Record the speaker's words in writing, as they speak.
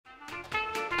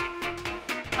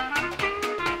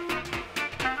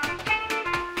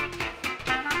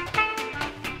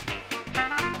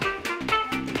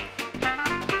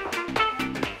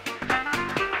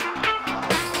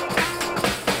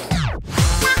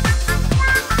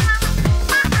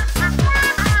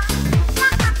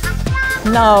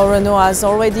Now Renault has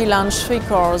already launched 3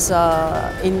 cars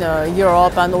in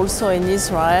Europe and also in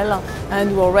Israel,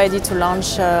 and we're ready to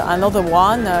launch another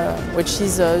one, which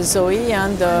is Zoe,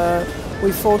 and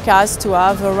we forecast to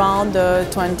have around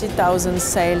 20,000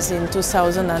 sales in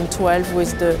 2012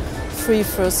 with the 3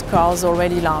 first cars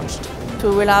already launched. We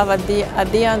will have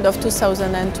at the end of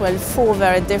 2012 4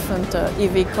 very different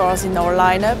EV cars in our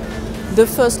lineup. The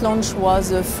first launch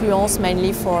was Fluence,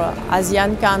 mainly for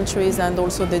Asian countries, and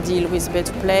also the deal with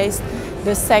Better Place.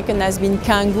 The second has been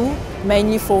Kangoo,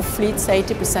 mainly for fleets.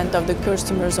 80% of the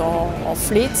customers are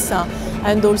fleets.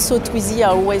 And also Twizy. I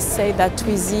always say that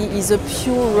Twizy is a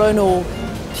pure Renault,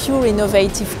 pure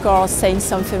innovative car, saying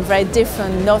something very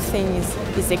different. Nothing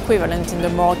is equivalent in the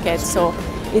market. So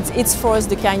it's for us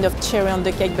the kind of cherry on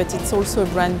the cake, but it's also a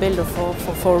brand builder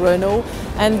for Renault.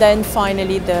 And then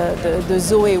finally the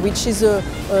Zoe, which is a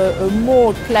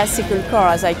more classical car,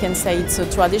 as I can say. It's a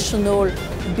traditional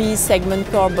B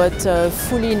segment car, but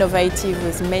fully innovative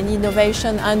with many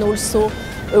innovation, and also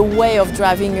a way of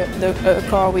driving a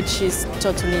car which is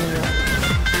totally new.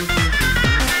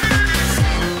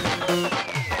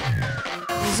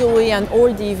 Zoe and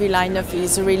all the EV lineup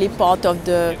is really part of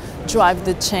the drive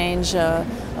the change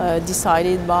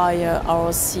decided by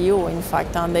our CEO, in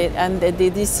fact, and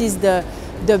this is the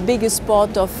biggest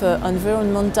part of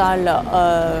environmental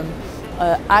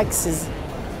axis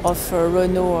of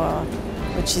Renault,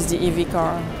 which is the EV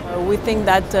car. We think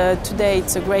that today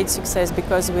it's a great success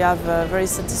because we have very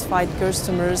satisfied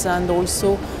customers, and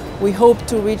also we hope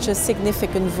to reach a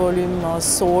significant volume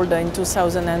sold in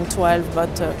 2012,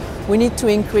 but we need to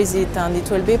increase it, and it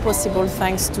will be possible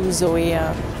thanks to Zoe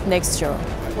next year.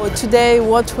 Well, today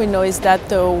what we know is that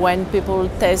when people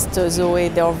test Zoe,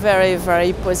 they are very,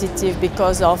 very positive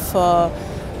because of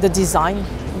the design.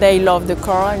 They love the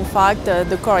car. In fact,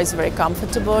 the car is very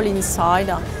comfortable inside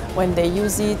when they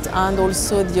use it, and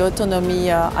also the autonomy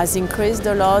has increased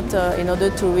a lot in order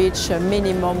to reach a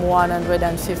minimum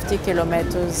 150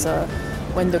 kilometers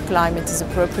when the climate is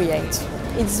appropriate.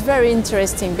 It's very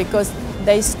interesting because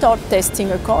they start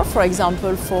testing a car, for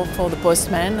example, for the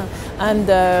postman, and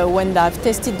when they've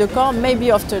tested the car, maybe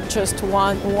after just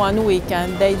one week,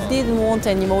 and they didn't want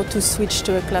anymore to switch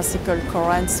to a classical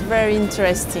car, and it's very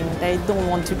interesting. They don't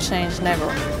want to change, never.